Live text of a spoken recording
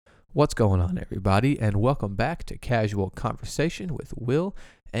What's going on, everybody, and welcome back to Casual Conversation with Will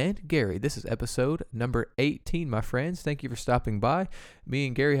and Gary. This is episode number 18, my friends. Thank you for stopping by. Me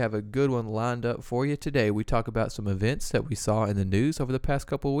and Gary have a good one lined up for you today. We talk about some events that we saw in the news over the past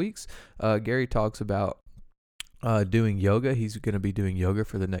couple of weeks. Gary talks about doing yoga. He's going to be doing yoga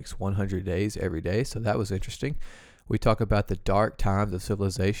for the next 100 days every day, so that was interesting. We talk about the dark times of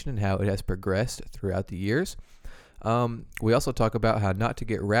civilization and how it has progressed throughout the years. We also talk about how not to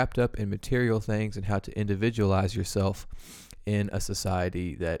get wrapped up in material things and how to individualize yourself in a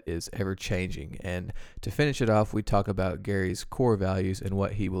society that is ever changing. And to finish it off, we talk about Gary's core values and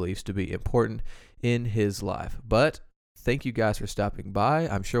what he believes to be important in his life. But thank you guys for stopping by.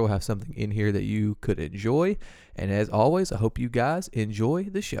 I'm sure we'll have something in here that you could enjoy. And as always, I hope you guys enjoy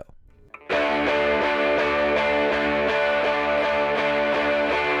the show.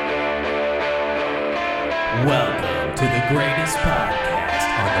 Welcome to the greatest podcast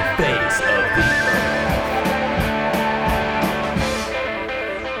on the face of the earth.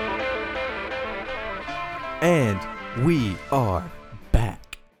 And we are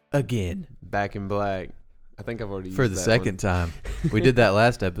back again. Back in Black. I think I've already used For the that second time. We did that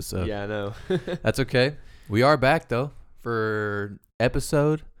last episode. Yeah, I know. That's okay. We are back, though, for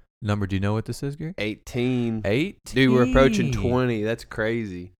episode number. Do you know what this is, Gary? 18. 18. Dude, we're approaching 20. That's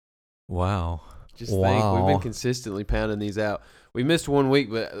crazy. Wow. Just think, we've been consistently pounding these out. We missed 1 week,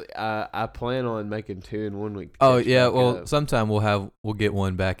 but I plan on making 2 in 1 week. Oh, yeah. Well, sometime we'll get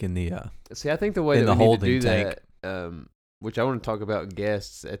one back in the See, I think the way in that the we need to holding do tank. that, which I want to talk about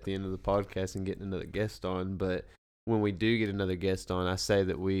guests at the end of the podcast and getting another guest on, but when we do get another guest on, I say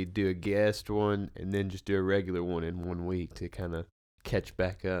that we do a guest one and then just do a regular one in 1 week to kind of catch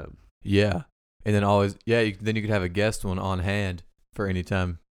back up. Yeah. And then always, then you could have a guest one on hand for any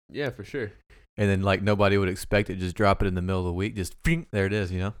time. Yeah, for sure. And then, like, nobody would expect it. Just drop it in the middle of the week. Just, there it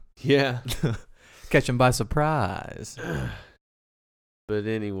is, you know? Yeah. Catch them by surprise. But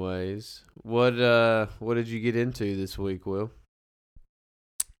anyways, what did you get into this week, Will?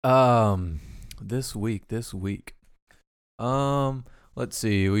 This week. Let's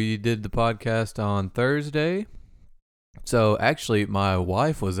see. We did the podcast on Thursday. So, actually, my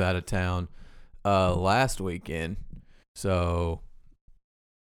wife was out of town last weekend. So...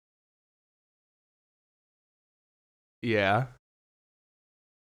 Yeah.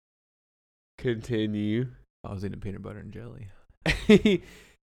 Continue. I was eating peanut butter and jelly. He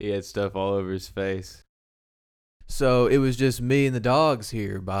had stuff all over his face. So it was just me and the dogs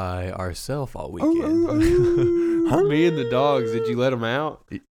here by ourselves all weekend. Me and the dogs. Did you let them out?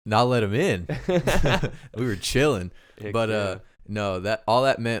 Not let them in. We were chilling. Heck But yeah. no, that all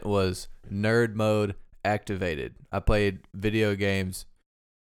that meant was nerd mode activated. I played video games.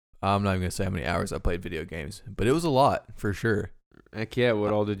 I'm not even going to say how many hours I played video games, but it was a lot for sure. Heck yeah,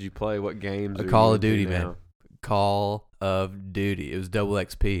 what all did you play? What games? A are Call you of Duty, into now? man. Call of Duty. It was double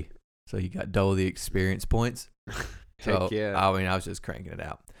XP. So you got double the experience points. So, Heck yeah. I mean, I was just cranking it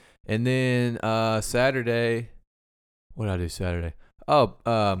out. And then Saturday, what did I do Saturday? Oh,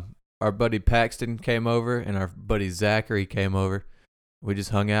 our buddy Paxton came over and our buddy Zachary came over. We just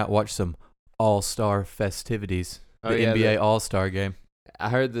hung out, watched some All-Star festivities. The NBA All-Star game. I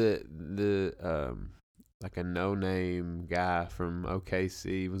heard the like a no-name guy from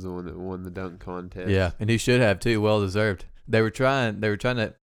OKC was the one that won the dunk contest. Yeah, and he should have too. Well deserved. They were trying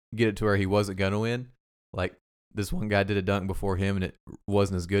to get it to where he wasn't gonna win. Like this one guy did a dunk before him, and it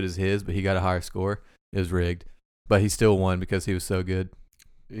wasn't as good as his, but he got a higher score. It was rigged, but he still won because he was so good.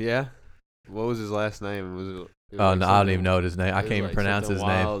 Yeah. What was his last name? Was it? Oh no, I don't even know his name. I can't even pronounce his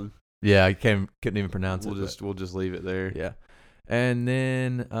name. Yeah, I couldn't even pronounce it. We'll just leave it there. Yeah, and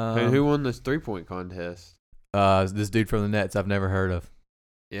then And who won this 3-point contest? This dude from the Nets I've never heard of.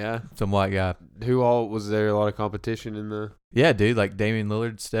 Yeah. Some white guy. Who all was there? A lot of competition in the. Yeah, dude, like Damian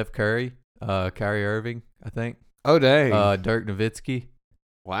Lillard, Steph Curry, Kyrie Irving, I think. Oh dang. Dirk Nowitzki.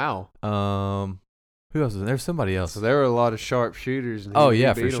 Wow. Who else was there? There's somebody else. So there were a lot of sharp shooters. And Oh he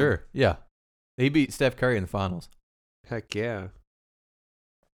yeah, beat for 'em. sure. Yeah, he beat Steph Curry in the finals. Heck yeah.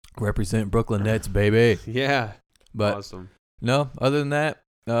 Represent Brooklyn Nets, baby. Yeah. But awesome. no, other than that,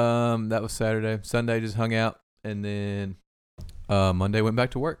 that was Saturday. Sunday just hung out, and then Monday went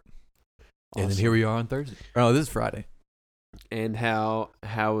back to work. And then here we are on Thursday. Oh, this is Friday. And how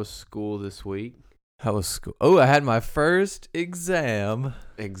was school this week? How was school? Oh, I had my first exam.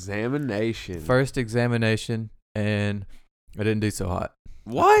 Examination. First examination, and I didn't do so hot.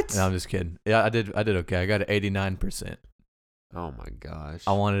 What? No, I'm just kidding. Yeah, I did okay. I got an 89%. Oh my gosh.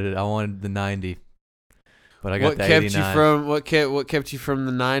 I wanted the 90. But I got what the kept 89. you from what kept you from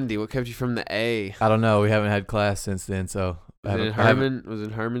the 90? What kept you from the A? I don't know. We haven't had class since then, so Was it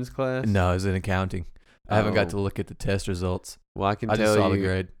in Herman's class? No, it was in accounting. I haven't got Oh. to look at the test results. Well, I I just saw the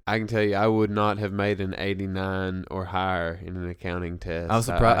grade. I can tell you, I would not have made an 89 or higher in an accounting test. I'm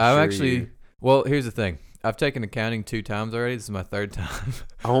surprised. I I'm assure actually. you. Well, here's the thing. I've taken accounting 2 times already. This is my 3rd time.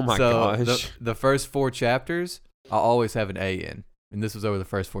 Oh my so gosh. The first 4 chapters, I always have an A in, and this was over the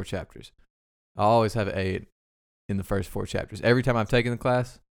first 4 chapters. I always have an A in the first 4 chapters. Every time I've taken the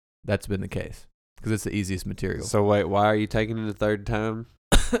class, that's been the case because it's the easiest material. So wait, why are you taking it a 3rd time?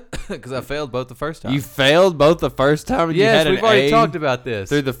 Because I failed both the first time. You failed both the first time, and you Yes, had an we've already A talked about this.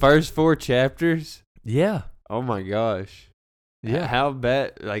 through the first 4 chapters. Yeah. Oh my gosh. Yeah. How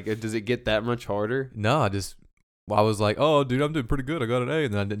bad? Like, does it get that much harder? No, I was like, oh, dude, I'm doing pretty good. I got an A.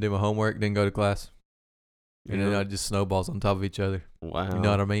 And then I didn't do my homework, didn't go to class. And then I just snowballs on top of each other. Wow. You know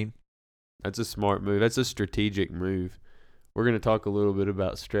what I mean? That's a smart move. That's a strategic move. We're going to talk a little bit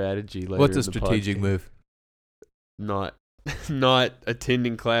about strategy later. What's in a the strategic podcast. move? Not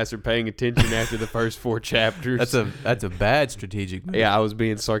attending class or paying attention after the first 4 chapters. That's a bad strategic move. Yeah, I was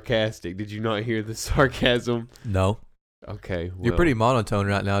being sarcastic. Did you not hear the sarcasm? No. Okay. You're well, pretty monotone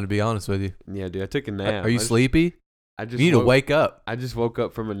right now, to be honest with you. Yeah, dude. I took a nap. Are you sleepy? I just You need to woke- wake up. I just woke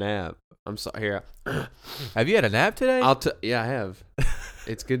up from a nap. I'm sorry. Here, Have you had a nap today? yeah, I have.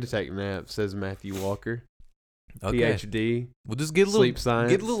 It's good to take naps, says Matthew Walker, Okay. PhD, Well, just get a little sleep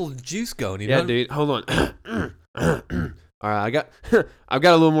science. get a little juice going. You Yeah, know? dude. Hold on. All right, I've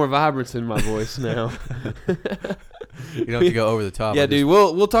got a little more vibrance in my voice now. You don't have to go over the top. Yeah, I just- dude.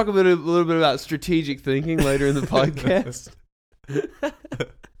 We'll talk a little bit about strategic thinking later in the podcast.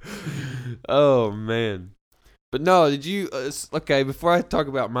 Oh man, but no. Did you? Okay, before I talk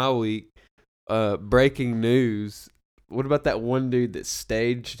about my week, breaking news. What about that one dude that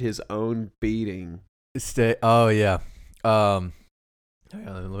staged his own beating? Oh yeah. Hang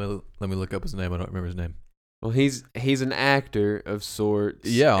on, let me look up his name. I don't remember his name. Well, he's an actor of sorts.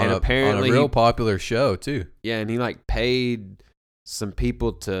 Yeah, and apparently on a real popular show too. yeah, and he like paid some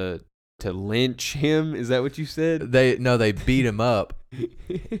people to lynch him. Is that what you said? They beat him up,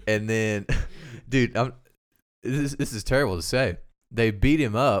 and then, dude, this is terrible to say. They beat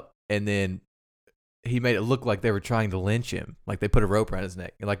him up, and then he made it look like they were trying to lynch him. Like they put a rope around his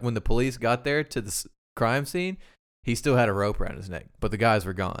neck. And like when the police got there to the crime scene, he still had a rope around his neck, but the guys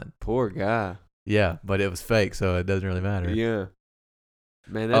were gone. Poor guy. Yeah, but it was fake, so it doesn't really matter. Yeah.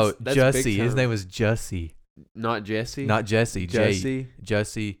 Man, that's big Jussie. His time. name was Jussie, Not Jesse. not Jesse. Jesse.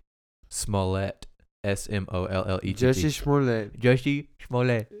 Jussie Smollett. Smollett. Jesse Smollett. Jussie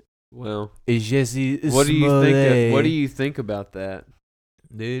Smollett. Well, Is Jesse what do you think? What do you think about that,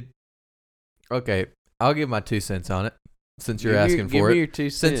 dude? Okay, I'll give my 2 cents on it since you're Give me- asking give for me it. your 2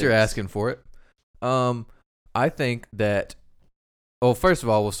 Since you're cents. asking for it, I think that. Well, first of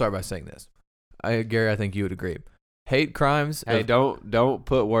all, we'll start by saying this. Gary, I think you would agree. Hate crimes. Hey, don't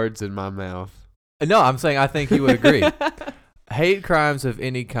put words in my mouth. No, I'm saying I think you would agree. Hate crimes of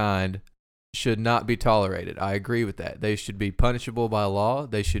any kind should not be tolerated. I agree with that. They should be punishable by law.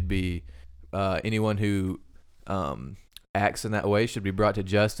 They should be anyone who acts in that way should be brought to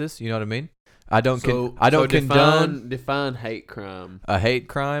justice. You know what I mean? I don't condone define hate crime a hate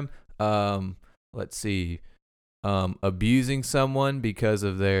crime. Let's see. Abusing someone because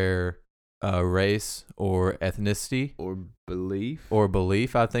of their race or ethnicity or belief. or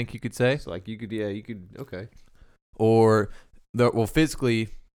belief, I think you could say. So like you could okay. Or physically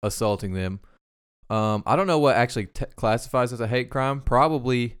assaulting them. I don't know what actually classifies as a hate crime.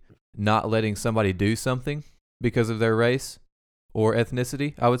 Probably not letting somebody do something because of their race or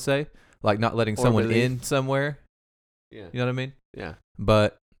ethnicity, I would say. Like not letting Or someone belief. in somewhere. Yeah. You know what I mean? Yeah.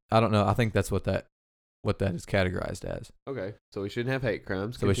 But I don't know. I think that's what that is categorized as. Okay. So we shouldn't have hate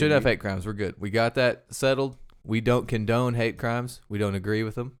crimes. So we should have hate crimes. We're good. We got that settled. We don't condone hate crimes. We don't agree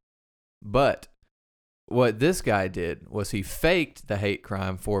with them. But what this guy did was he faked the hate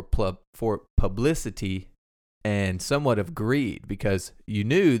crime for publicity and somewhat of greed, because you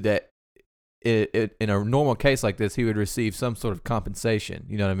knew that in a normal case like this, he would receive some sort of compensation.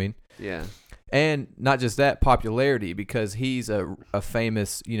 You know what I mean? Yeah. And not just that, popularity, because he's a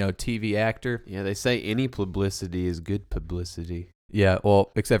famous, TV actor. Yeah, they say any publicity is good publicity. Yeah,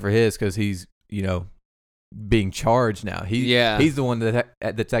 well, except for his, because he's, being charged now. He's the one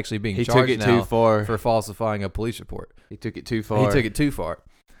that's actually being He charged took it now too far. for falsifying a police report. He took it too far. He took it too far.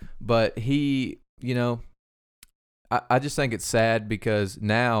 But he, I just think it's sad because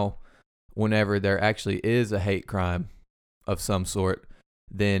now, whenever there actually is a hate crime of some sort,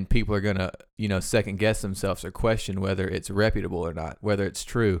 then people are going to, second guess themselves or question whether it's reputable or not, whether it's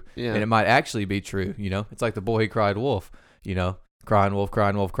true. Yeah. And it might actually be true, It's like the boy who cried wolf, crying wolf,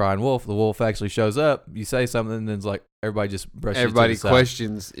 crying wolf, crying wolf. The wolf actually shows up. You say something, and then it's like everybody just brushes Everybody it to the side.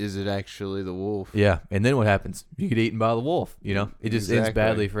 questions, is it actually the wolf? Yeah, and then what happens? You get eaten by the wolf. You know, it just ends Exactly.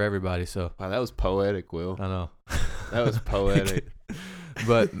 badly for everybody. So Wow, that was poetic, Will. I know. That was poetic.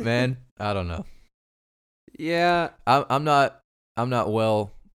 But man, I don't know. Yeah. I'm not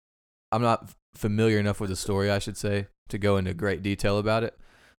familiar enough with the story, I should say, to go into great detail about it.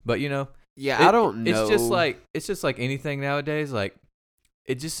 But you know, Yeah, I don't know. It's just like anything nowadays. Like,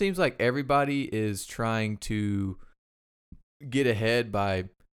 it just seems like everybody is trying to get ahead by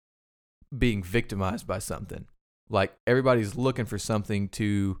being victimized by something. Like, everybody's looking for something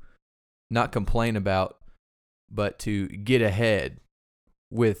to not complain about, but to get ahead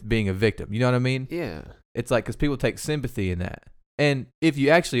with being a victim. You know what I mean? Yeah. It's like, because people take sympathy in that. And if you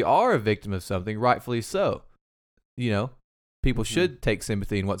actually are a victim of something, rightfully so, you know, people should take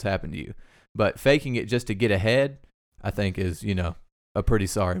sympathy in what's happened to you. But faking it just to get ahead, I think is, you know, a pretty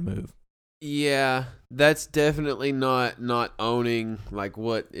sorry move. Yeah, that's definitely not owning like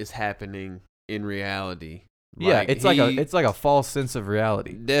what is happening in reality. Yeah, it's like a false sense of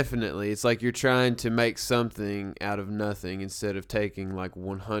reality. Definitely. It's like you're trying to make something out of nothing instead of taking like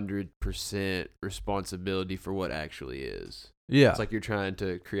 100% responsibility for what actually is. Yeah. It's like you're trying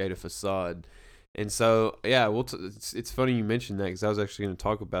to create a facade. And so, yeah, it's funny you mentioned that, because I was actually going to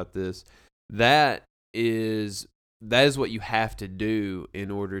talk about this. That is what you have to do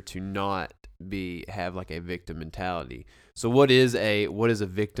in order to not have like a victim mentality. So what is a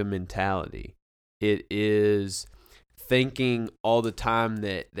victim mentality? It is thinking all the time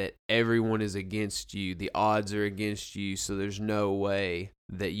that everyone is against you, the odds are against you, so there's no way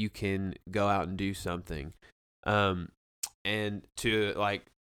that you can go out and do something. And to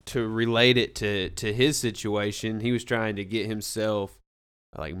relate it to his situation, he was trying to get himself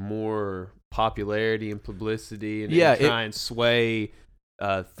like more popularity and publicity, and try and sway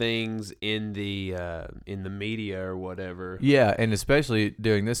things in the media or whatever. Yeah, and especially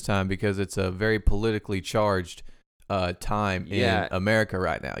during this time, because it's a very politically charged time in America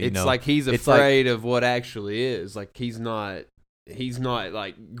right now. It's like he's afraid of what actually is. Like he's not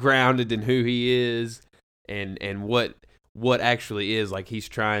like grounded in who he is and what actually is. Like he's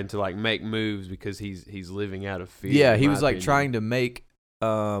trying to like make moves because he's living out of fear. Yeah, he was like trying to make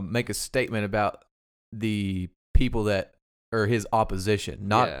a statement about the people that are his opposition,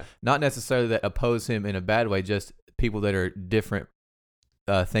 not necessarily that oppose him in a bad way, just people that are different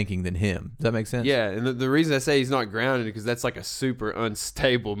thinking than him. Does that make sense? Yeah, and the reason I say he's not grounded because that's like a super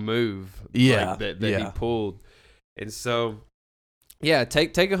unstable move. Yeah, like, that he pulled, and so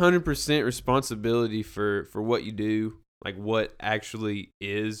take 100% responsibility for what you do, like what actually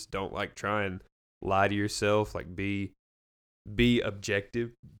is. Don't like try and lie to yourself. Like be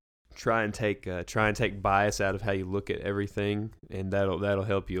objective. Try and take bias out of how you look at everything, and that'll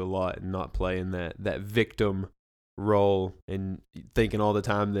help you a lot, and not play in that victim role and thinking all the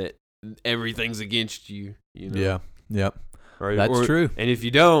time that everything's against you. You know? Yeah. Yep. That's true. And if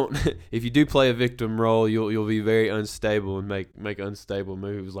you do play a victim role, you'll be very unstable and make unstable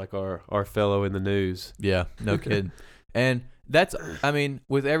moves, like our fellow in the news. Yeah. No kidding. And that's, I mean,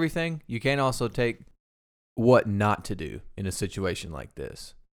 with everything, you can also take what not to do in a situation like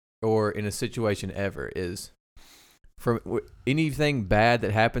this, or in a situation ever, is from anything bad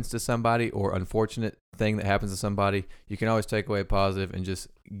that happens to somebody or unfortunate thing that happens to somebody, you can always take away positive and just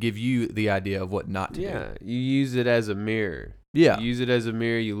give you the idea of what not to do. Yeah, you use it as a mirror. Yeah. You use it as a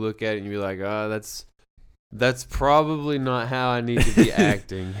mirror, you look at it and you're like, oh, that's probably not how I need to be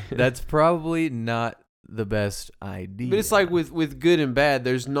acting. That's probably not the best idea. But it's like with good and bad,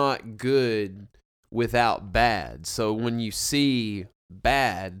 there's not good without bad. So when you see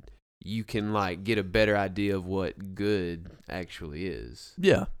bad, you can like get a better idea of what good actually is.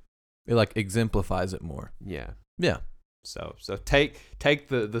 Yeah. It like exemplifies it more. Yeah. Yeah. So take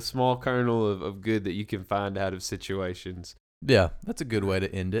the small kernel of good that you can find out of situations. Yeah, that's a good way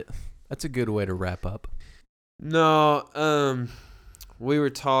to end it. That's a good way to wrap up. No, we were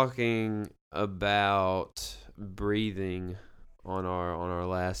talking about breathing on our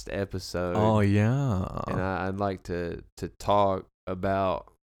last episode. Oh yeah. And I'd like to talk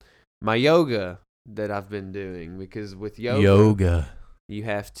about my yoga that I've been doing, because with yoga you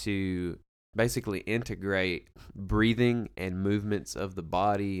have to basically integrate breathing and movements of the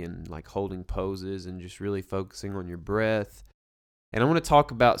body, and like holding poses and just really focusing on your breath. And I want to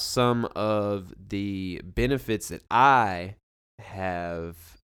talk about some of the benefits that I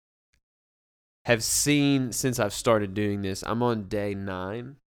have seen since I've started doing this. I'm on day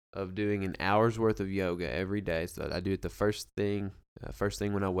 9 of doing an hour's worth of yoga every day. So I do it the first thing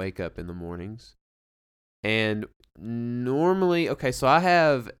when I wake up in the mornings. And normally, okay, so I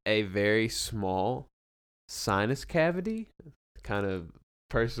have a very small sinus cavity, kind of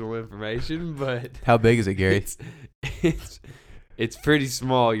personal information, but How big is it, Gary? it's pretty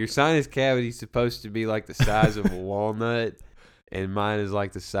small. Your sinus cavity is supposed to be like the size of a walnut, and mine is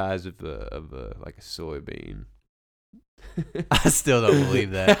like the size of a like a soybean. I still don't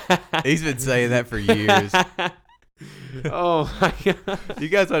believe that. He's been saying that for years. Oh my god! You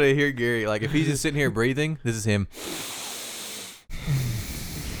guys ought to hear Gary. Like, if he's just sitting here breathing, this is him.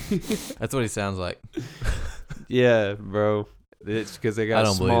 That's what he sounds like. Yeah, bro. It's because I got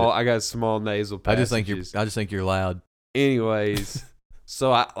don't believe it. I got small nasal I passages. just think you're loud. Anyways,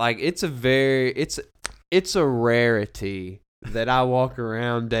 so I like it's a rarity that I walk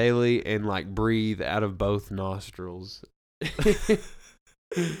around daily and like breathe out of both nostrils.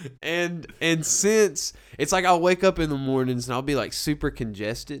 and since it's like I'll wake up in the mornings and I'll be like super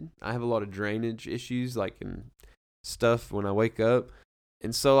congested. I have a lot of drainage issues like and stuff when I wake up.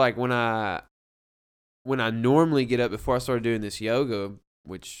 And so like when I normally get up before I started doing this yoga,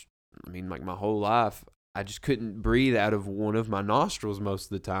 which I mean like my whole life, I just couldn't breathe out of one of my nostrils most of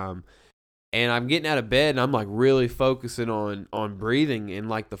the time. And I'm getting out of bed and I'm like really focusing on breathing in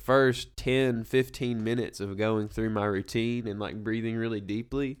like the first 10, 15 minutes of going through my routine and like breathing really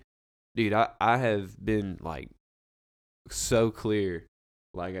deeply. Dude, I have been like so clear.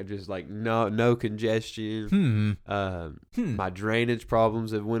 Like I just like no congestion. My drainage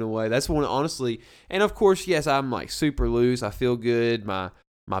problems have went away. That's one honestly. And of course, yes, I'm like super loose. I feel good.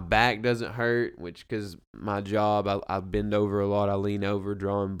 My back doesn't hurt, which because my job, I bend over a lot. I lean over,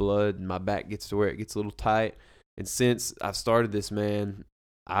 drawing blood, and my back gets to where it gets a little tight. And since I've started this, man,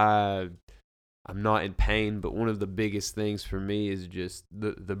 I'm not in pain. But one of the biggest things for me is just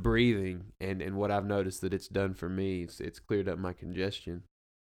the breathing and what I've noticed that it's done for me. It's cleared up my congestion.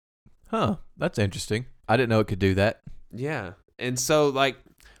 Huh. That's interesting. I didn't know it could do that. Yeah. And so, like,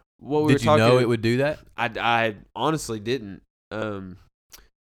 what we Did were talking... you know it would do that? I honestly didn't.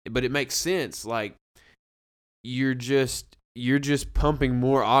 But it makes sense. Like you're just pumping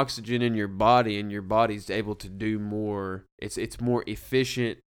more oxygen in your body, and your body's able to do more. It's more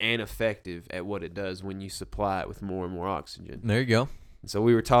efficient and effective at what it does when you supply it with more and more oxygen. There you go. And so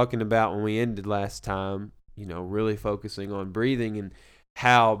we were talking about when we ended last time, really focusing on breathing and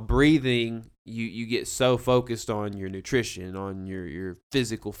how breathing you get so focused on your nutrition, on your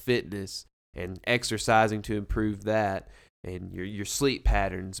physical fitness and exercising to improve that. And your sleep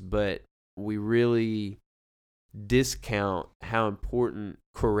patterns, but we really discount how important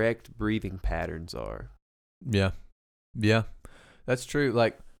correct breathing patterns are. Yeah, that's true.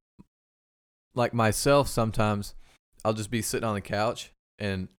 Like myself, sometimes I'll just be sitting on the couch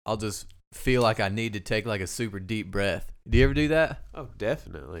and I'll just feel like I need to take like a super deep breath. Do you ever do that? Oh,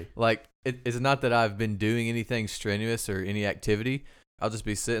 definitely. Like it's not that I've been doing anything strenuous or any activity. I'll just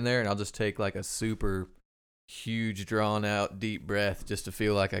be sitting there and I'll just take like a super huge drawn out deep breath just to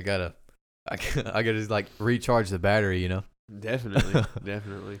feel like I gotta like recharge the battery,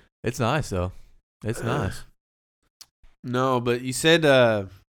 Definitely. It's nice though. It's nice. No, but you said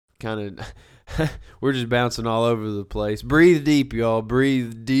kind of we're just bouncing all over the place. Breathe deep, y'all.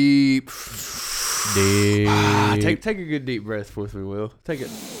 Breathe deep. Take a good deep breath with me, Will. Take it.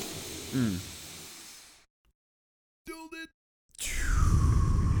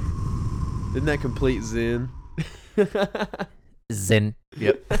 Isn't that complete zen? Zen.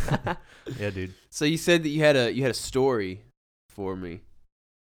 Yep. Yeah, dude. So you said that you had a story for me.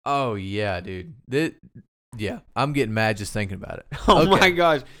 Oh yeah, dude. Yeah, I'm getting mad just thinking about it. Oh my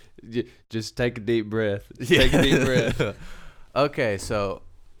gosh. Just take a deep breath. Take a deep breath. Okay, so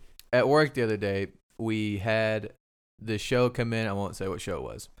at work the other day, we had the show come in. I won't say what show it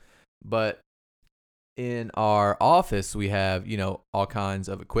was, but in our office, we have, all kinds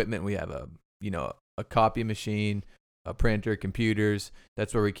of equipment. We have a copy machine, a printer, computers.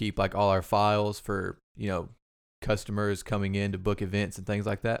 That's where we keep like all our files for, customers coming in to book events and things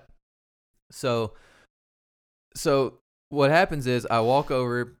like that. So what happens is I walk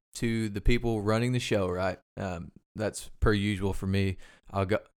over to the people running the show, right? That's per usual for me.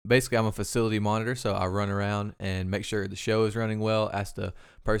 Basically, I'm a facility monitor, so I run around and make sure the show is running well, ask the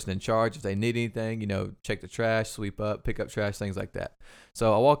person in charge if they need anything, check the trash, sweep up, pick up trash, things like that.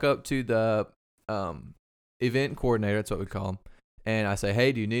 So I walk up to the event coordinator, that's what we call him, and I say,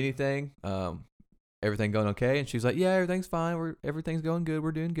 hey, do you need anything? Everything going okay? And she's like, yeah, everything's fine. Everything's going good.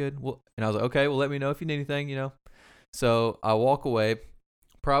 We're doing good. Well, and I was like, okay, well, let me know if you need anything, So I walk away.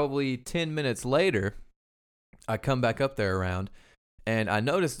 Probably 10 minutes later, I come back up there around, and I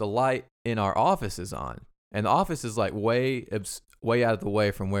notice the light in our office is on. And the office is like way out of the way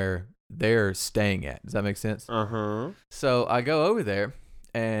from where they're staying at. Does that make sense? Uh-huh. So I go over there,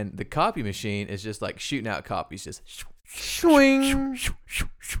 and the copy machine is just like shooting out copies, just Swing.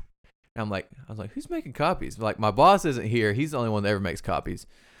 And I was like, who's making copies? Like, my boss isn't here. He's the only one that ever makes copies.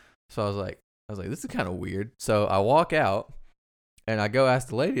 So I was like, this is kind of weird. So I walk out, and I go ask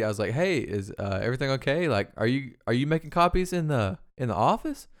the lady. I was like, hey, is everything okay? Like, are you making copies in the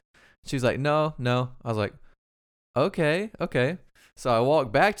office? She's like, no. I was like, okay. So I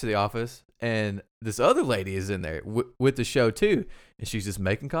walk back to the office, and this other lady is in there with the show too, and she's just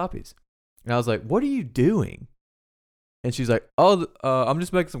making copies. And I was like, what are you doing? And she's like, oh, I'm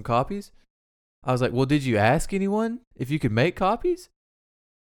just making some copies. I was like, well, did you ask anyone if you could make copies?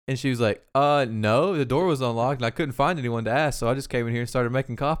 And she was like, no, the door was unlocked and I couldn't find anyone to ask, so I just came in here and started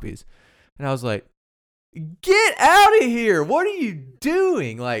making copies. And I was like, get out of here. What are you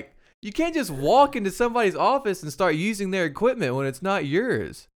doing? Like, you can't just walk into somebody's office and start using their equipment when it's not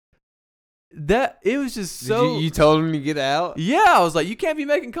yours. It was just so... You told him to get out? Yeah, I was like, you can't be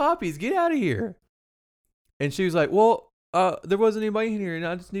making copies. Get out of here. And she was like, well, there wasn't anybody in here and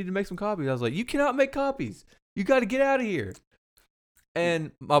I just needed to make some copies. I was like, you cannot make copies. You got to get out of here.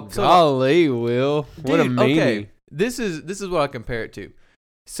 And golly, Will, what a meanie. Okay, this is what I compare it to.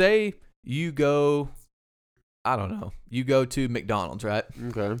 Say you go, I don't know, you go to McDonald's, right?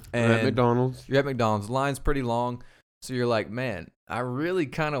 Okay. And at McDonald's. You're at McDonald's. The line's pretty long, so you're like, man, I really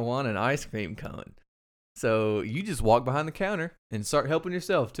kind of want an ice cream cone. So you just walk behind the counter and start helping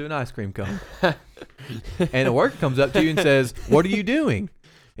yourself to an ice cream cone. And a worker comes up to you and says, what are you doing?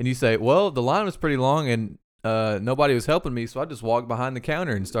 And you say, well, the line was pretty long and nobody was helping me, so I just walked behind the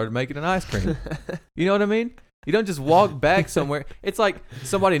counter and started making an ice cream. You know what I mean? You don't just walk back somewhere. It's like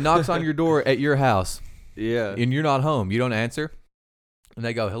somebody knocks on your door at your house. Yeah. And you're not home. You don't answer. And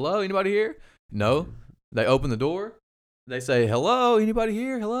they go, hello, anybody here? No. They open the door. They say, hello, anybody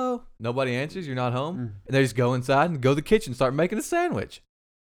here? Hello. Nobody answers. You're not home. And they just go inside and go to the kitchen and start making a sandwich.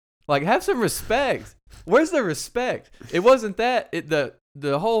 Like, have some respect. Where's the respect? It wasn't that.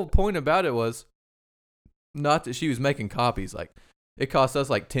 The whole point about it was not that she was making copies. Like, it cost us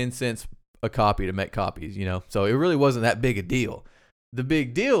like 10 cents a copy to make copies, you know? So it really wasn't that big a deal. The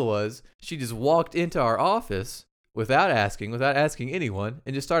big deal was she just walked into our office without asking anyone,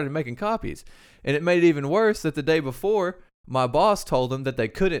 and just started making copies. And it made it even worse that the day before, my boss told them that they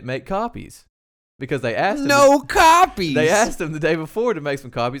couldn't make copies because they asked him. Copies! They asked him the day before to make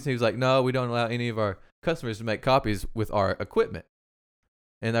some copies, and he was like, no, we don't allow any of our customers to make copies with our equipment.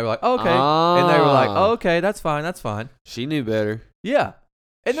 And they were like, okay. And they were like, okay, that's fine. She knew better. Yeah.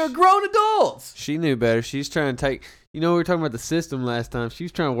 And they're grown adults. She knew better. She's trying to take... You know, we were talking about the system last time. She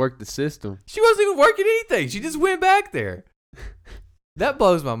was trying to work the system. She wasn't even working anything. She just went back there. That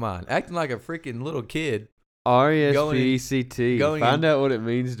blows my mind. Acting like a freaking little kid. R-E-S-P-E-C-T. Find out what it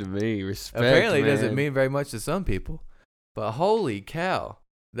means to me. Respect, apparently it man. doesn't mean very much to some people. But holy cow.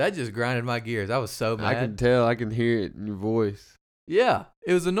 That just grinded my gears. I was so mad. I can tell. I can hear it in your voice. Yeah.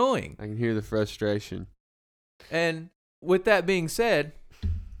 It was annoying. I can hear the frustration. And with that being said,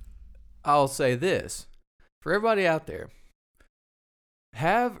 I'll say this. For everybody out there,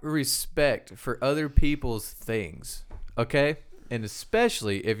 have respect for other people's things, okay? And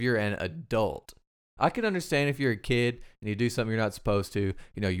especially if you're an adult. I can understand if you're a kid and you do something you're not supposed to.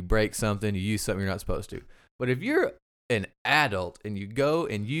 You know, you break something, you use something you're not supposed to. But if you're an adult and you go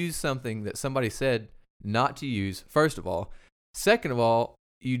and use something that somebody said not to use, first of all. Second of all,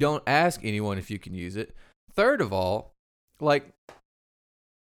 you don't ask anyone if you can use it. Third of all, like...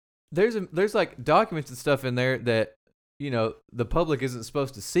 There's like documents and stuff in there that, you know, the public isn't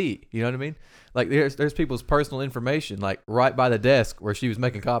supposed to see. You know what I mean? Like there's people's personal information like right by the desk where she was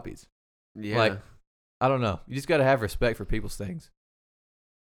making copies. Yeah. Like, I don't know. You just got to have respect for people's things.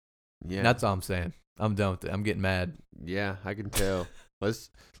 Yeah. And that's all I'm saying. I'm done with it. I'm getting mad. Yeah, I can tell. Let's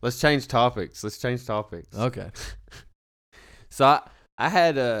change topics. Okay. So I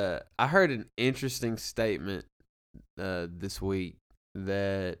heard an interesting statement this week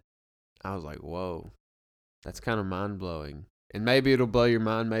that I was like, whoa, that's kind of mind-blowing. And maybe it'll blow your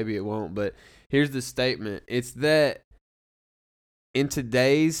mind, maybe it won't. But here's the statement. It's that in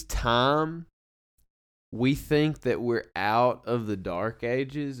today's time, we think that we're out of the dark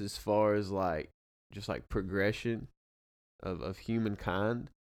ages as far as like just like progression of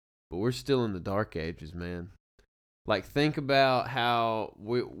humankind. But we're still in the dark ages, man. Like, think about how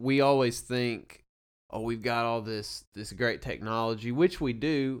we always think, oh, we've got all this great technology, which we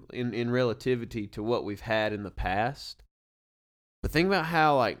do in relativity to what we've had in the past. But think about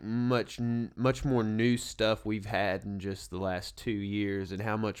how like much more new stuff we've had in just the last 2 years, and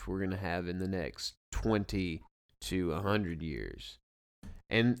how much we're gonna have in the next 20 to 100 years.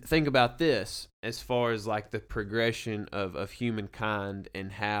 And think about this as far as like the progression of humankind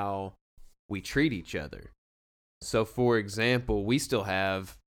and how we treat each other. So, for example, we still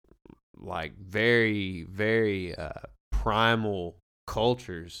have like very, very primal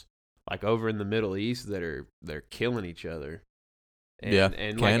cultures like over in the Middle East they're killing each other. And,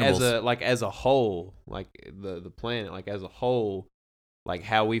 and like as a whole, like the planet, like as a whole, like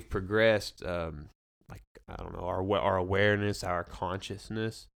how we've progressed, like I don't know, our awareness, our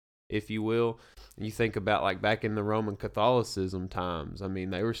consciousness, if you will. And you think about like back in the Roman Catholicism times. I mean,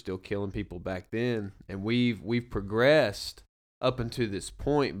 they were still killing people back then, and we've progressed up until this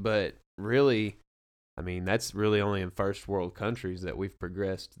point. But really, I mean, that's really only in first world countries that we've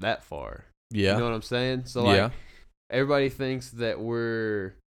progressed that far. Yeah, you know what I'm saying? So like, everybody thinks that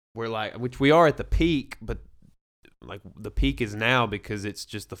we're like, which we are at the peak, but like the peak is now because it's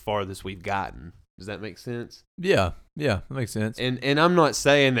just the farthest we've gotten. Does that make sense? Yeah, that makes sense. And I'm not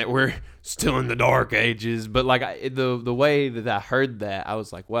saying that we're still in the dark ages, but like the way that I heard that, I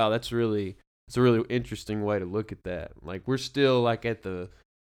was like, wow, it's a really interesting way to look at that. Like we're still like at the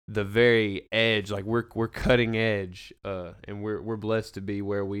very edge, like we're cutting edge, and we're blessed to be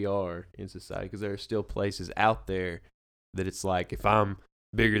where we are in society, because there are still places out there that it's like, if I'm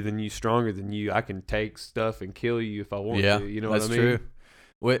bigger than you, stronger than you, I can take stuff and kill you if I want to. You know what I mean? That's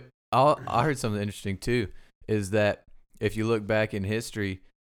true. I heard something interesting too, is that if you look back in history,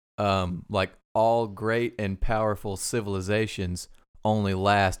 like all great and powerful civilizations only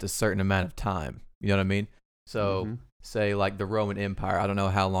last a certain amount of time. You know what I mean? So say like the Roman Empire, I don't know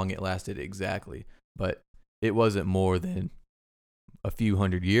how long it lasted exactly, but it wasn't more than a few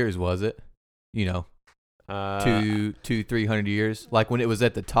hundred years, was it? You know, 200-300 years. Like when it was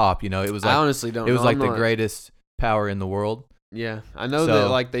at the top, you know, it was like, I honestly don't know. It was like the greatest power in the world. Yeah, I know that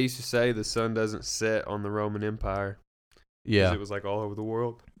like they used to say the sun doesn't set on the Roman Empire. Yeah. It was like all over the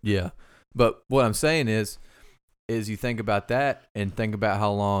world. Yeah. But what I'm saying is you think about that and think about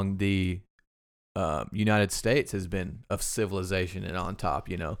how long the United States has been of civilization and on top,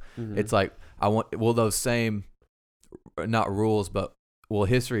 you know. It's like, those same, not rules, but will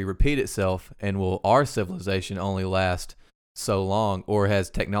history repeat itself, and will our civilization only last so long, or has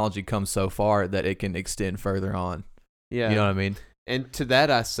technology come so far that it can extend further on? Yeah. You know what I mean? And to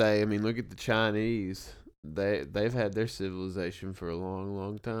that I say, I mean, look at the Chinese. They've had their civilization for a long,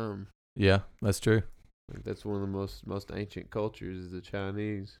 long time. Yeah, that's true. Like that's one of the most ancient cultures is the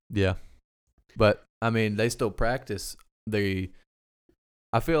Chinese. Yeah. But I mean, they still practice I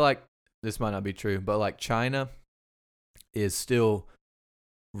feel like this might not be true, but like China is still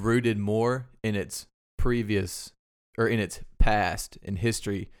rooted more in its previous, or in its past in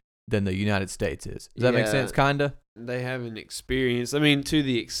history, than the United States is. Does that make sense? Kinda. They haven't experienced, I mean, to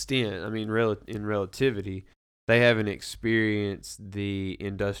the extent, I mean, in relativity, they haven't experienced the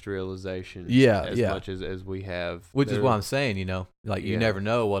industrialization as much as we have. Which is what I'm saying, you know, like you never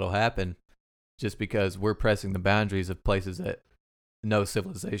know what'll happen just because we're pressing the boundaries of places that no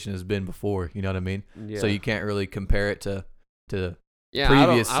civilization has been before, you know what I mean? Yeah. So you can't really compare it to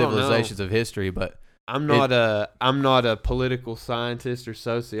previous civilizations of history, but I'm not a political scientist or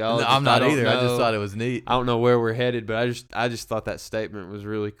sociologist. No, I'm not either. I just thought it was neat. I don't know where we're headed, but I just thought that statement was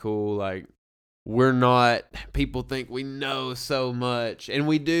really cool. Like, we're not, people think we know so much, and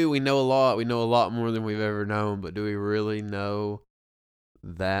we do. We know a lot. We know a lot more than we've ever known, but do we really know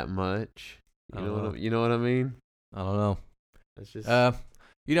that much? You know what I mean? I don't know. It's just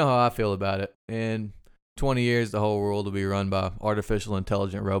you know how I feel about it. In 20 years, the whole world will be run by artificial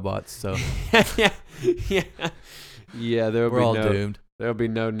intelligent robots. So yeah, we're all doomed. There'll be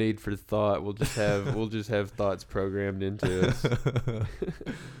no need for thought. We'll just have thoughts programmed into us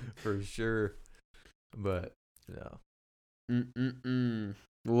for sure. But no.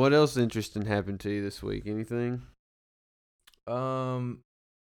 What else interesting happened to you this week? Anything? No,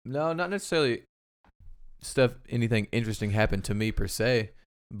 not necessarily anything interesting happened to me per se,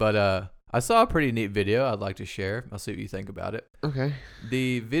 but I saw a pretty neat video I'd like to share. I'll see what you think about it. Okay.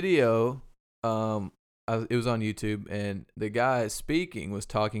 The video, it was on YouTube, and the guy speaking was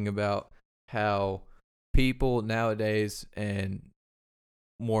talking about how people nowadays, and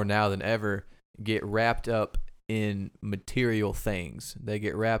more now than ever, get wrapped up in material things. They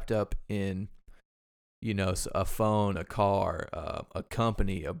get wrapped up in, you know, a phone, a car, a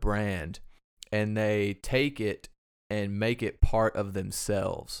company, a brand, and they take it and make it part of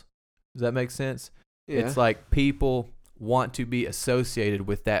themselves. Does that make sense? Yeah. It's like people want to be associated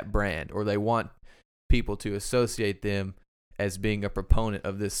with that brand, or they want people to associate them as being a proponent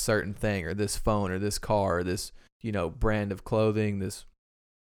of this certain thing, or this phone, or this car, or this, you know, brand of clothing, this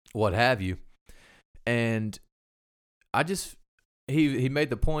what have you. And I just, he made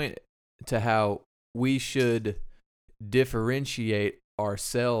the point to how we should differentiate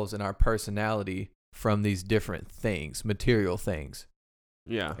ourselves and our personality from these different things, material things,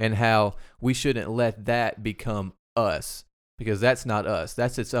 Yeah. and how we shouldn't let that become us, because that's not us.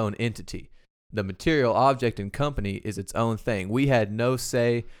 That's its own entity. The material object and company is its own thing. We had no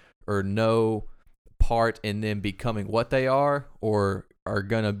say or no part in them becoming what they are or are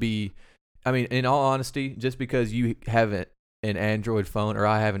going to be. I mean, in all honesty, just because you have an Android phone or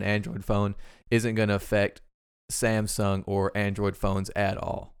I have an Android phone isn't going to affect Samsung or Android phones at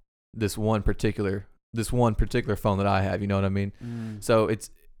all. This one particular phone that I have, you know what I mean? So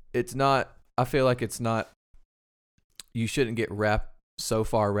it's not, I feel like it's not, you shouldn't get so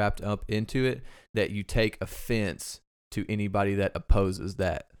far wrapped up into it that you take offense to anybody that opposes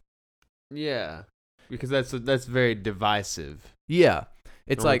that. Yeah. Because that's very divisive. Yeah.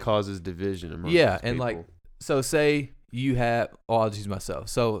 It's Only like causes division among yeah, people. and like, so say you have, I'll just use myself.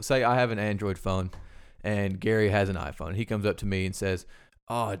 So say I have an Android phone and Gary has an iPhone. He comes up to me and says,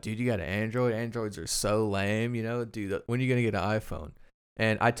 "Oh, dude, you got an Android? Androids are so lame, you know, dude, when are you going to get an iPhone?"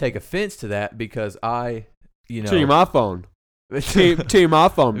 And I take offense to that because I, you know, Team iPhone. Team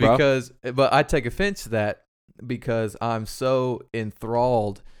iPhone, bro. But I take offense to that because I'm so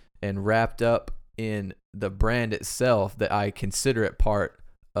enthralled and wrapped up in the brand itself that I consider it part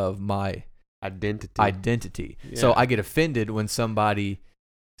of my identity. Yeah. So I get offended when somebody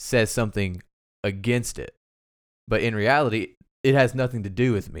says something against it. But in reality, it has nothing to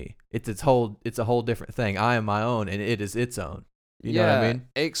do with me. It's a whole different thing. I am my own and it is its own. You know what I mean?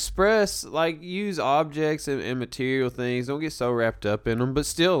 Express, like, use objects and material things. Don't get so wrapped up in them, but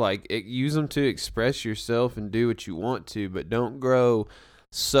still, like, use them to express yourself and do what you want to, but don't grow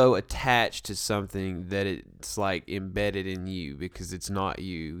so attached to something that it's, like, embedded in you, because it's not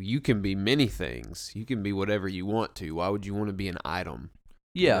you. You can be many things. You can be whatever you want to. Why would you want to be an item?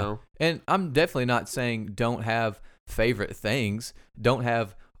 Yeah. You know? And I'm definitely not saying don't have favorite things. Don't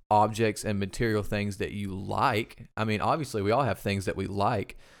have objects and material things that you like. I mean, obviously we all have things that we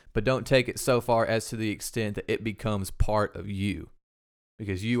like, but don't take it so far as to the extent that it becomes part of you,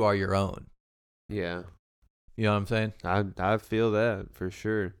 because you are your own. Yeah. You know what I'm saying? I feel that for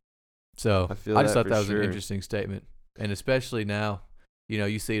sure. So I feel I just that thought that for was sure. an interesting statement. And especially now, you know,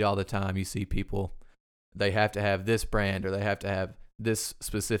 you see it all the time. You see people, they have to have this brand, or they have to have this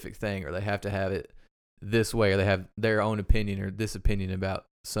specific thing, or they have to have it this way, or they have their own opinion or this opinion about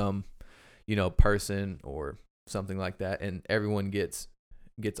some, you know, person or something like that. And everyone gets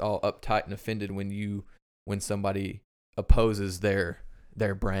all uptight and offended when somebody opposes their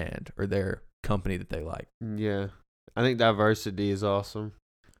brand or their company that they like. Yeah. I think diversity is awesome.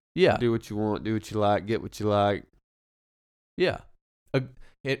 Yeah. Do what you want, do what you like, get what you like. Yeah. But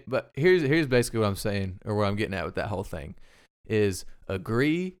here's basically what I'm saying, or what I'm getting at with that whole thing, is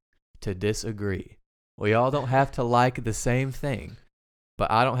agree to disagree. We all don't have to like the same thing, but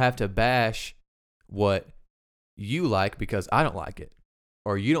I don't have to bash what you like because I don't like it,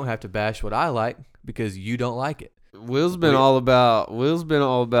 or you don't have to bash what I like because you don't like it. Will's been all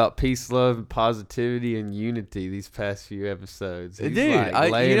about peace, love, and positivity and unity these past few episodes. He's Dude,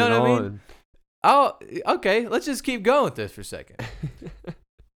 like you know what laying I mean? Okay, let's just keep going with this for a second.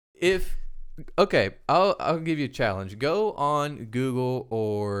 I'll give you a challenge. Go on Google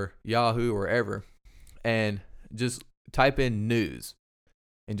or Yahoo or wherever and just type in news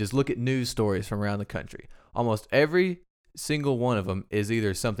and just look at news stories from around the country. Almost every single one of them is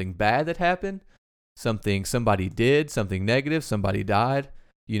either something bad that happened, something somebody did, something negative, somebody died,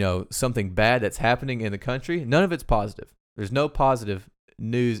 you know, something bad that's happening in the country. None of it's positive. There's no positive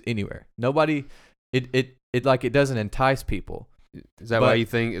news anywhere. Nobody, it doesn't entice people. Is that why you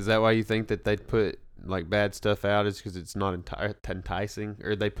think that they put like bad stuff out is because it's not enticing,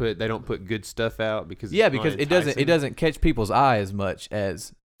 or they don't put good stuff out because it doesn't catch people's eye as much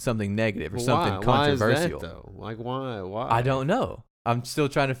as something negative or something controversial. Why is that, though? Like why? I don't know. I'm still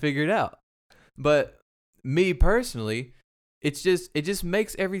trying to figure it out. But me personally, it just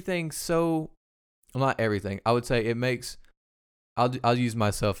makes everything so, well, not everything. I would say it makes, I'll use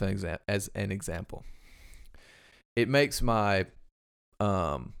myself as an example. It makes my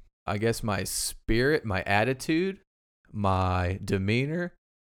I guess my spirit, my attitude, my demeanor,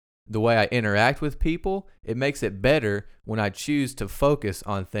 the way I interact with people, it makes it better when I choose to focus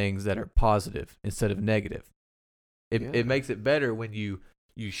on things that are positive instead of negative. It makes it better when you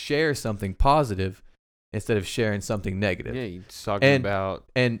share something positive instead of sharing something negative. Yeah, you're talking about.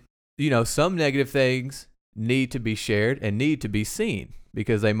 And, you know, some negative things need to be shared and need to be seen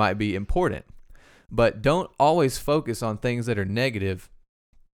because they might be important. But don't always focus on things that are negative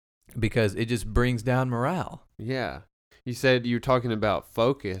because it just brings down morale. Yeah. You said you were talking about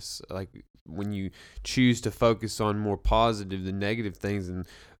focus, like when you choose to focus on more positive than negative things, and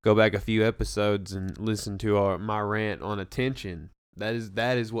go back a few episodes and listen to my rant on attention. That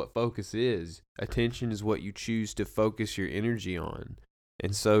is what focus is. Attention is what you choose to focus your energy on.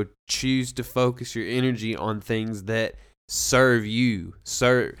 And so choose to focus your energy on things that serve you,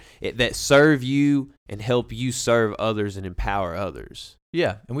 that serve you and help you serve others and empower others.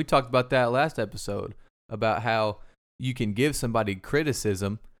 Yeah, and we talked about that last episode, about how you can give somebody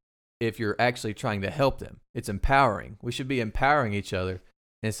criticism if you're actually trying to help them. It's empowering. We should be empowering each other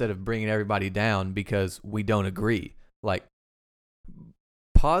instead of bringing everybody down because we don't agree. Like,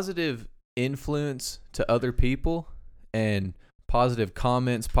 positive influence to other people and positive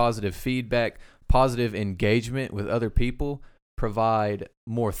comments, positive feedback, positive engagement with other people provide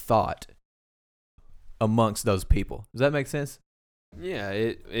more thought amongst those people. Does that make sense? Yeah,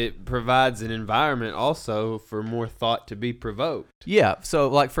 it provides an environment also for more thought to be provoked. Yeah. So,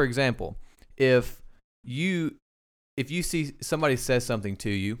 like, for example, if you see somebody says something to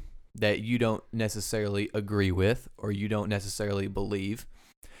you that you don't necessarily agree with or you don't necessarily believe,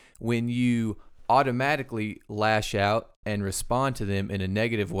 when you automatically lash out and respond to them in a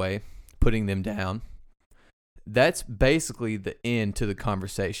negative way, putting them down, that's basically the end to the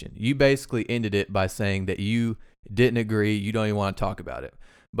conversation. You basically ended it by saying that you didn't agree, you don't even want to talk about it.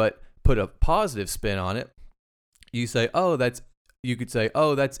 But put a positive spin on it. You could say,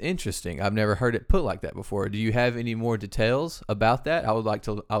 "Oh, that's interesting. I've never heard it put like that before. Do you have any more details about that? I would like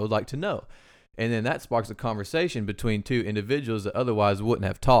to know." And then that sparks a conversation between two individuals that otherwise wouldn't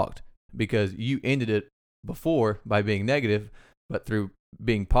have talked, because you ended it before by being negative, but through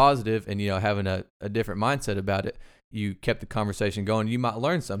being positive and having a different mindset about it, you kept the conversation going. You might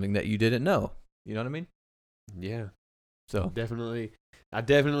learn something that you didn't know. You know what I mean? Yeah. So I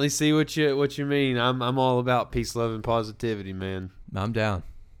definitely see what you mean. I'm all about peace, love, and positivity, man. I'm down.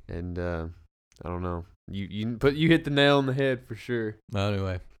 And I don't know. You hit the nail on the head for sure. Well,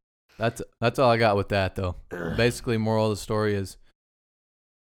 anyway, that's all I got with that, though. Basically, moral of the story is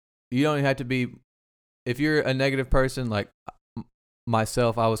you don't have to be. If you're a negative person, like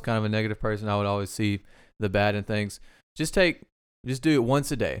myself, I was kind of a negative person. I would always see the bad in things. Just do it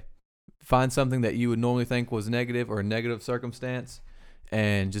once a day. Find something that you would normally think was negative or a negative circumstance,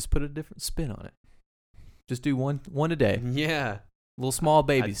 and just put a different spin on it. Just do one a day. Yeah. Little small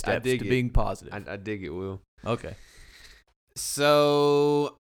baby steps to being positive. I dig it, Will. Okay.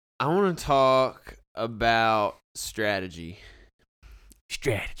 So I want to talk about strategy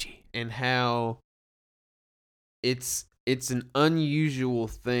and how it's an unusual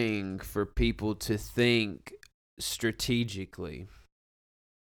thing for people to think strategically.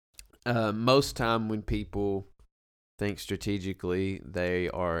 Most time when people think strategically, they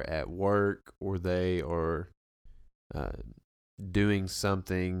are at work or they are doing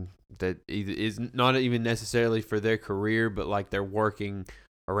something that either is not even necessarily for their career, but like they're working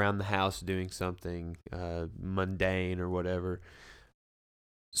around the house doing something mundane or whatever.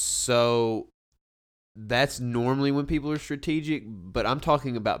 So that's normally when people are strategic, but I'm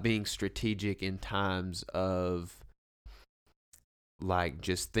talking about being strategic in times of like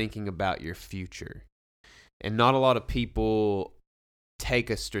just thinking about your future. And not a lot of people take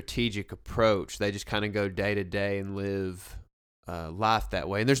a strategic approach. They just kind of go day to day and live life that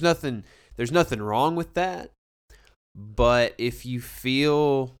way. And there's nothing wrong with that. But if you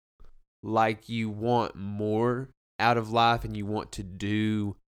feel like you want more out of life and you want to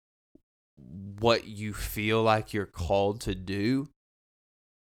do what you feel like you're called to do,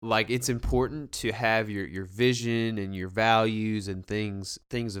 like it's important to have your vision and your values and things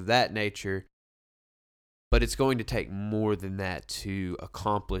of that nature. But it's going to take more than that to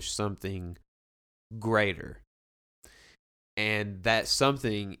accomplish something greater. And that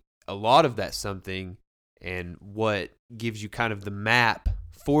something, a lot of that something, and what gives you kind of the map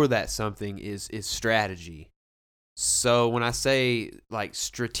for that something is strategy. So when I say like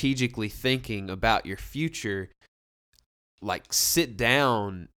strategically thinking about your future, like sit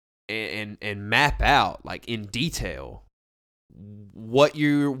down and map out like in detail what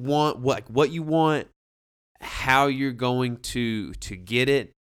you want, how you're going to get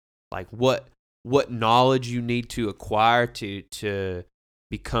it, like what knowledge you need to acquire to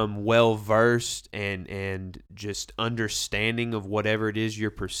become well versed and just understanding of whatever it is you're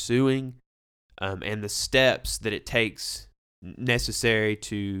pursuing, and the steps that it takes necessary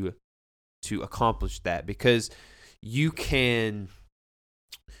to accomplish that. Because you can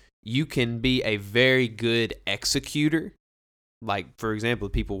be a very good executor, like, for example,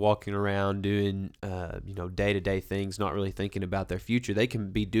 people walking around doing, day-to-day things, not really thinking about their future. They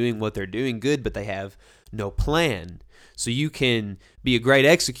can be doing what they're doing good, but they have no plan. So you can be a great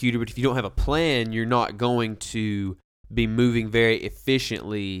executor, but if you don't have a plan, you're not going to be moving very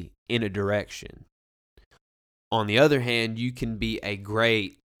efficiently in a direction. On the other hand, you can be a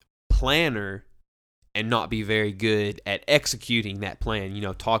great planner and not be very good at executing that plan.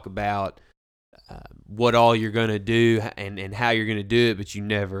 Talk about what all you're going to do and how you're going to do it, but you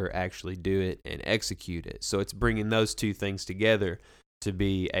never actually do it and execute it. So it's bringing those two things together to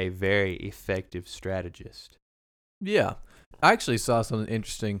be a very effective strategist. Yeah. I actually saw something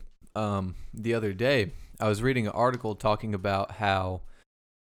interesting the other day. I was reading an article talking about how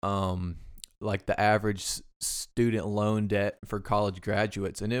like the average student loan debt for college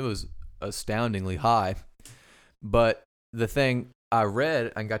graduates, and it was astoundingly high. But the thing I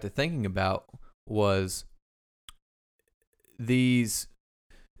read and got to thinking about was these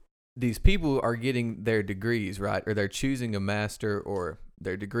people are getting their degrees, right? Or they're choosing a master or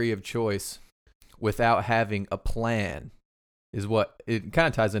their degree of choice without having a plan. Is what it kind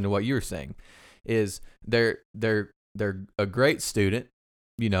of ties into what you were saying. Is they're a great student,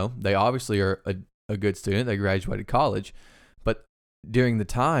 they obviously are a good student. They graduated college, but during the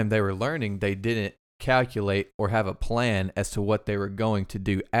time they were learning, they didn't calculate or have a plan as to what they were going to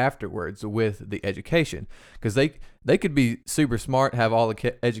do afterwards with the education, because they could be super smart, have all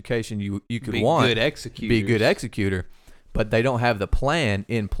the education you could want, be a good executor, but they don't have the plan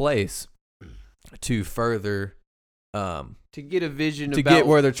in place to further to get a vision to get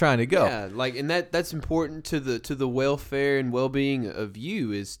where they're trying to go. Yeah, and that's important to the welfare and well-being of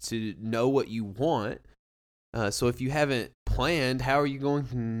you, is to know what you want. So if you haven't planned, how are you going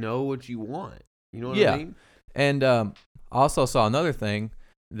to know what you want? You know what I mean? And I also saw another thing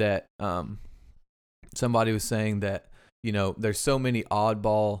that somebody was saying that, there's so many not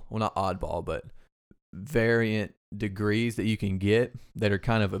oddball, but variant degrees that you can get that are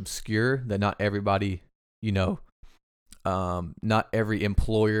kind of obscure, that not everybody, not every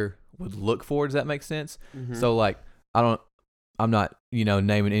employer would look for. Does that make sense? Mm-hmm. So like, I'm not,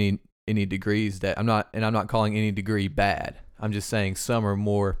 naming any degrees that I'm not calling any degree bad. I'm just saying some are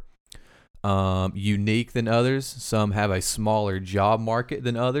more unique than others. Some have a smaller job market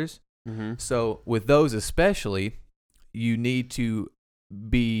than others. Mm-hmm. So with those especially, you need to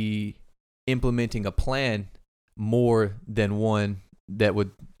be implementing a plan more than one that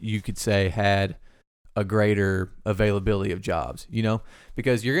you could say had a greater availability of jobs,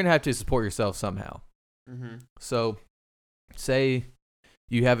 because you're going to have to support yourself somehow. Mm-hmm. So say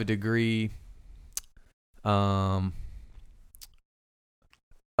you have a degree, okay,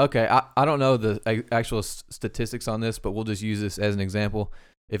 I don't know the actual statistics on this, but we'll just use this as an example.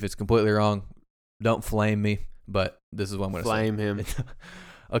 If it's completely wrong, don't flame me, but this is what I'm going to say. Flame him.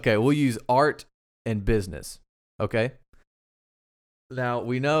 Okay, we'll use art and business, okay? Now,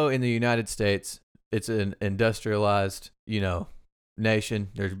 we know in the United States, it's an industrialized, nation.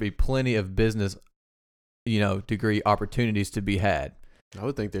 There'd be plenty of business, degree opportunities to be had. I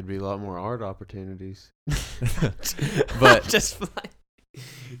would think there'd be a lot more art opportunities. But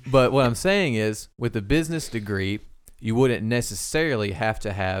but what I'm saying is, with a business degree, you wouldn't necessarily have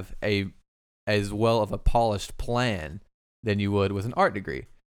to have as well of a polished plan than you would with an art degree,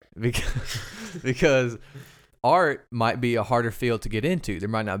 because art might be a harder field to get into. There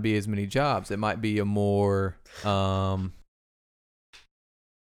might not be as many jobs. It might be a more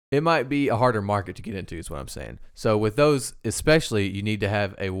it might be a harder market to get into, is what I'm saying. So with those especially, you need to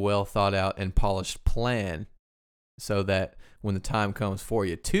have a well thought out and polished plan, so that when the time comes for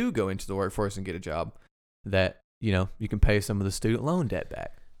you to go into the workforce and get a job, that you can pay some of the student loan debt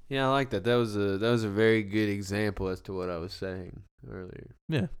back. Yeah, I like that. That was a very good example as to what I was saying earlier.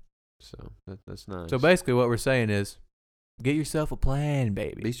 Yeah. So that's nice. So basically what we're saying is, get yourself a plan,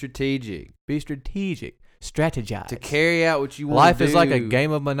 baby. Be strategic. Strategize. To carry out what you want Life to do. is like a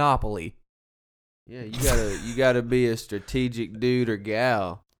game of Monopoly. Yeah, you gotta be a strategic dude or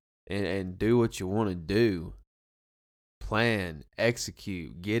gal and do what you want to do. Plan,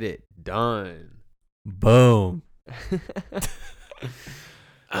 execute, get it done. Boom.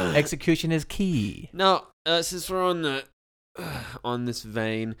 Execution is key. Now, since we're on this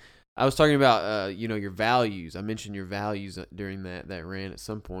vein, I was talking about your values. I mentioned your values during that rant at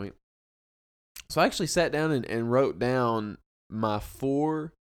some point. So I actually sat down and wrote down my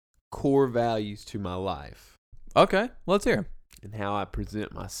 4 core values to my life. Okay, let's hear 'em. And how I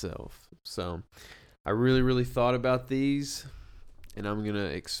present myself. So I really, really thought about these, and I'm going to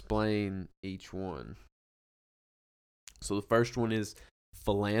explain each one. So the first one is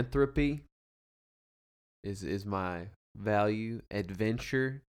philanthropy is my value: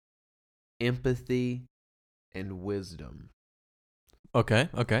 adventure, empathy, and wisdom. Okay.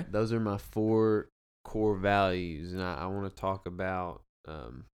 Those are my 4 core values, and I want to talk about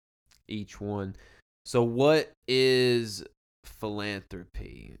each one. So what is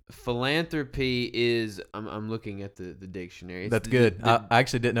philanthropy? Philanthropy is, I'm looking at the dictionary. That's good. I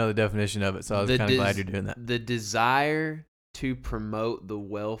actually didn't know the definition of it, so I was kind of glad you're doing that. The desire to promote the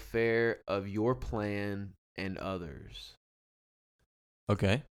welfare of your plan and others.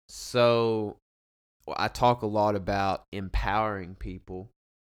 Okay. So I talk a lot about empowering people,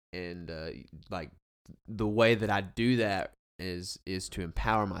 and like the way that I do that is to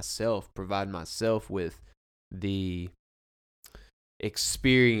empower myself, provide myself with the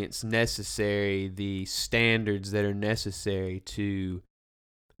experience necessary, the standards that are necessary to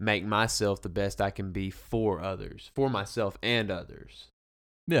make myself the best I can be for others, for myself and others.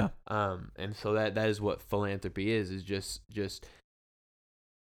 Yeah. And so that is what philanthropy is just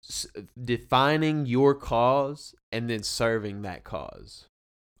defining your cause and then serving that cause.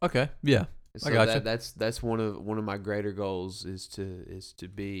 Okay. Yeah. So I gotcha. That's one of my greater goals is to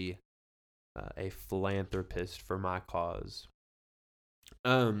be a philanthropist for my cause.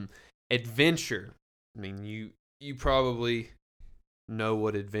 Adventure. I mean, you probably know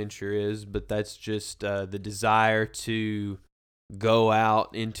what adventure is, but that's just the desire to go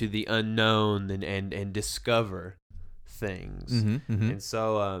out into the unknown and discover things. And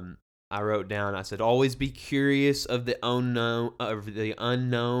so I wrote down, I said, always be curious of the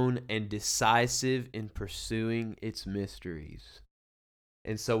unknown and decisive in pursuing its mysteries.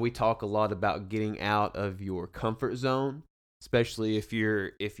 And so we talk a lot about getting out of your comfort zone, especially if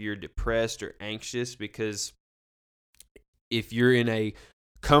you're depressed or anxious, because if you're in a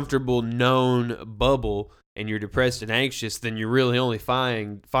comfortable known bubble and you're depressed and anxious, then you're really only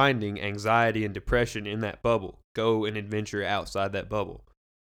finding anxiety and depression in that bubble. Go and adventure outside that bubble.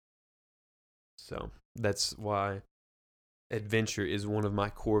 So that's why adventure is one of my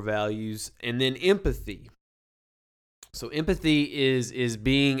core values. And then empathy. So empathy is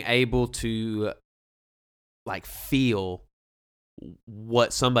being able to like feel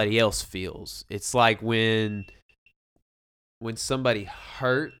what somebody else feels. It's like when somebody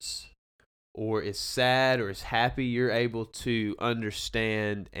hurts or is sad or is happy, you're able to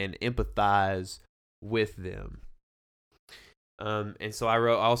understand and empathize with them. And so I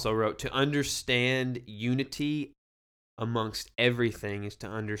also wrote to understand unity amongst everything is to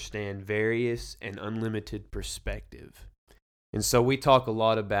understand various and unlimited perspective. And so we talk a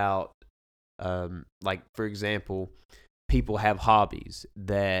lot about, like, for example, people have hobbies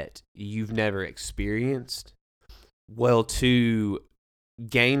that you've never experienced. Well, to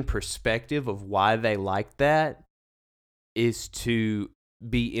gain perspective of why they like that is to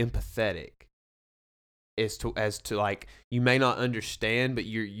be empathetic. As to like, you may not understand, but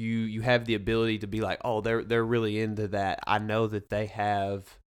you have the ability to be like, oh, they're really into that. I know that they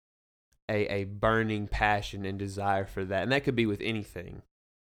have a burning passion and desire for that, and that could be with anything,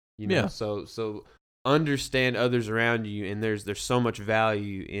 you know. Yeah. So understand others around you, and there's so much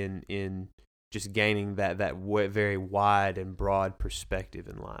value in just gaining that very wide and broad perspective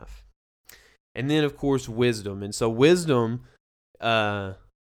in life. And then, of course, wisdom. And so wisdom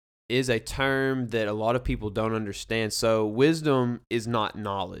is a term that a lot of people don't understand. So wisdom is not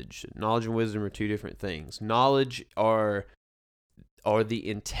knowledge. Knowledge and wisdom are two different things. Knowledge are the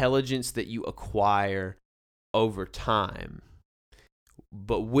intelligence that you acquire over time.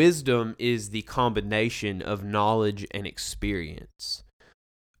 But wisdom is the combination of knowledge and experience.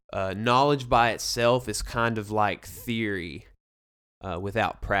 Knowledge by itself is kind of like theory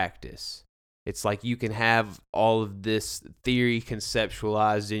without practice. It's like you can have all of this theory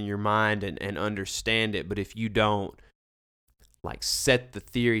conceptualized in your mind and understand it, but if you don't like set the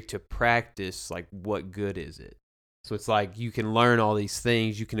theory to practice, like what good is it? So it's like you can learn all these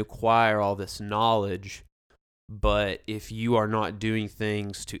things, you can acquire all this knowledge, but if you are not doing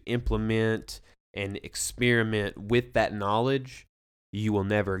things to implement and experiment with that knowledge, you will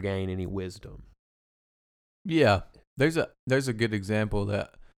never gain any wisdom. Yeah. There's a good example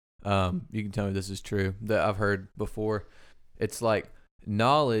that you can tell me this is true, that I've heard before. It's like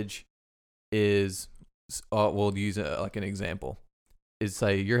knowledge is, we'll use like an example. It's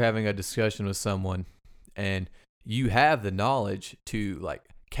say you're having a discussion with someone and you have the knowledge to like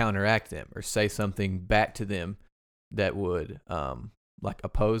counteract them or say something back to them that would like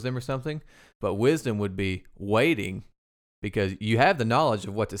oppose them or something. But wisdom would be waiting, because you have the knowledge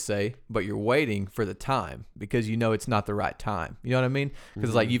of what to say, but you're waiting for the time because you know it's not the right time. You know what I mean?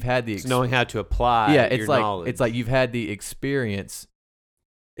 Because like you've had the knowing how to apply. It's your like knowledge. it's like you've had the experience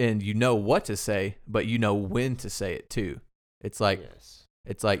and you know what to say, but you know when to say it too. It's like Yes.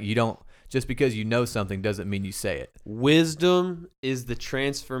 it's like you don't just because you know something doesn't mean you say it. Wisdom is the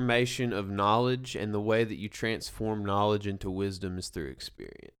transformation of knowledge, and the way that you transform knowledge into wisdom is through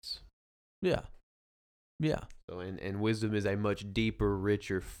experience. Yeah. Yeah. So, and wisdom is a much deeper,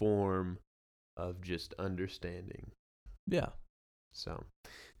 richer form of just understanding. Yeah. So,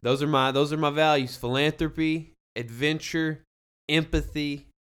 those are my values: philanthropy, adventure, empathy,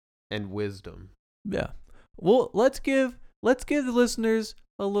 and wisdom. Yeah. Well, let's give the listeners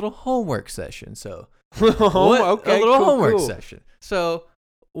a little homework session. So, a little homework session. So,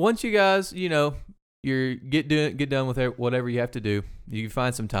 once you guys, you get done with whatever you have to do, you can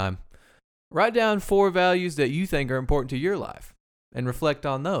find some time. Write down 4 values that you think are important to your life and reflect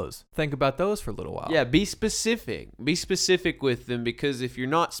on those. Think about those for a little while. Yeah, be specific. Be specific with them, because if you're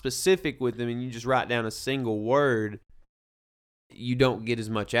not specific with them and you just write down a single word, you don't get as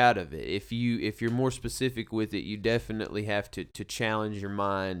much out of it. If you're more specific with it, you definitely have to challenge your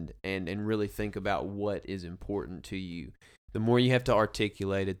mind and really think about what is important to you. The more you have to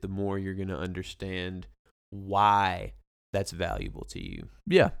articulate it, the more you're going to understand why that's valuable to you.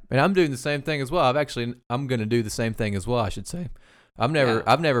 Yeah, and I'm doing the same thing as well. I'm going to do the same thing as well, I should say. I've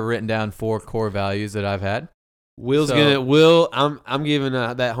never written down 4 core values that I've had. I'm giving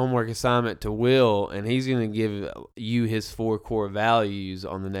that homework assignment to Will, and he's gonna give you his 4 core values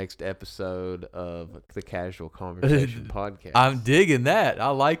on the next episode of the Casual Conversation podcast. I'm digging that.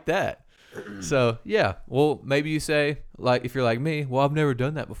 I like that. So yeah, well, maybe you say, like, if you're like me, well, I've never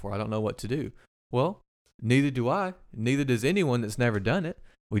done that before. I don't know what to do. Well, neither do I. Neither does anyone that's never done it.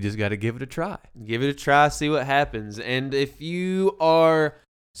 We just got to give it a try. Give it a try, see what happens. And if you are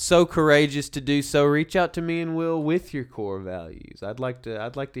so courageous to do so, reach out to me and Will with your core values. I'd like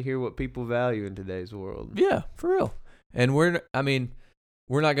to hear what people value in today's world. Yeah, for real. And we're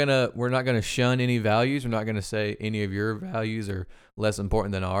not gonna shun any values. We're not gonna say any of your values are less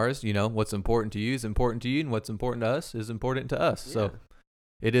important than ours. What's important to you is important to you, and what's important to us is important to us. Yeah. So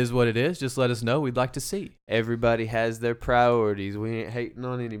it is what it is. Just let us know. We'd like to see. Everybody has their priorities. We ain't hating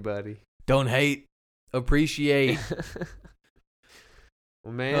on anybody. Don't hate. Appreciate.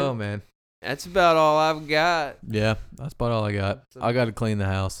 Well, man. Oh, man. That's about all I've got. Yeah, that's about all I got. I got to clean the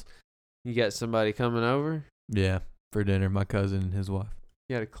house. You got somebody coming over? Yeah, for dinner. My cousin and his wife.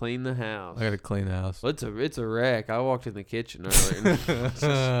 You got to clean the house. I got to clean the house. Well, it's a wreck. I walked in the kitchen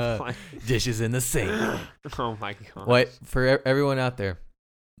earlier. Dishes in the sink. Oh, my God. Wait, for everyone out there,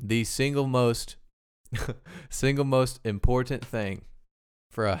 the single most important thing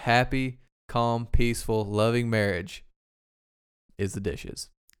for a happy, calm, peaceful, loving marriage is the dishes.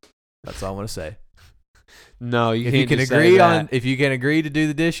 That's all I want to say. No, if you can agree to do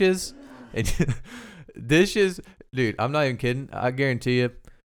the dishes, dishes, dude, I'm not even kidding. I guarantee you,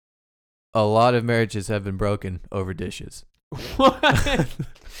 a lot of marriages have been broken over dishes. What?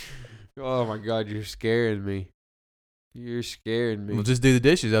 Oh my God, you're scaring me. You're scaring me. We'll just do the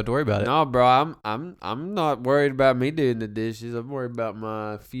dishes. You don't have to worry about it. No, bro, I'm not worried about me doing the dishes. I'm worried about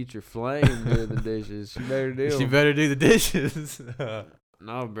my future flame doing the dishes. She better do the dishes.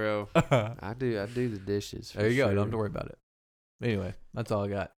 No, bro. I do the dishes. There you go. Don't have to worry about it. Anyway, that's all I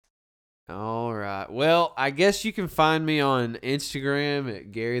got. All right. Well, I guess you can find me on Instagram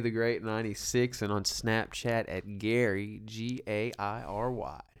at Gary the Great 96 and on Snapchat at Gary Gairy.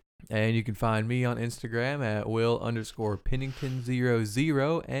 And you can find me on Instagram at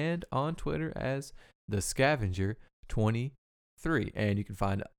Will_Pennington00 and on Twitter as The Scavenger23. And you can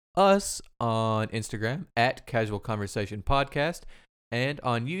find us on Instagram at Casual Conversation Podcast. And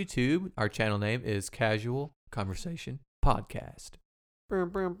on YouTube, our channel name is Casual Conversation Podcast.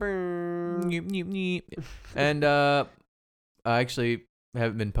 And I actually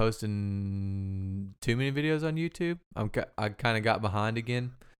haven't been posting too many videos on YouTube. I kind of got behind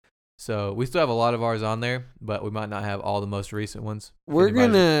again. So we still have a lot of ours on there, but we might not have all the most recent ones.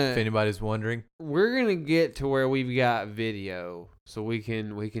 If anybody's wondering, we're gonna get to where we've got video, so we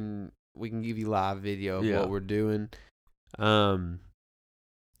can give you live video of what we're doing. I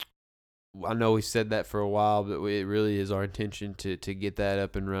know we said that for a while, but it really is our intention to get that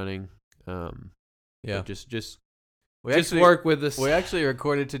up and running. Just work with us. We actually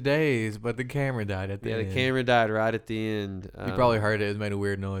recorded today's, but the camera died at the end. Yeah, the camera died right at the end. You probably heard it. It made a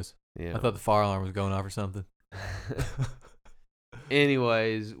weird noise. Yeah. I thought the fire alarm was going off or something.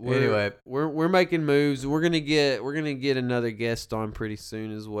 Anyways, we're making moves. We're gonna get another guest on pretty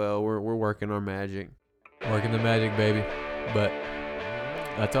soon as well. We're working our magic. Working the magic, baby. But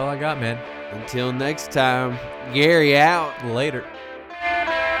that's all I got, man. Until next time, Gary out. Later.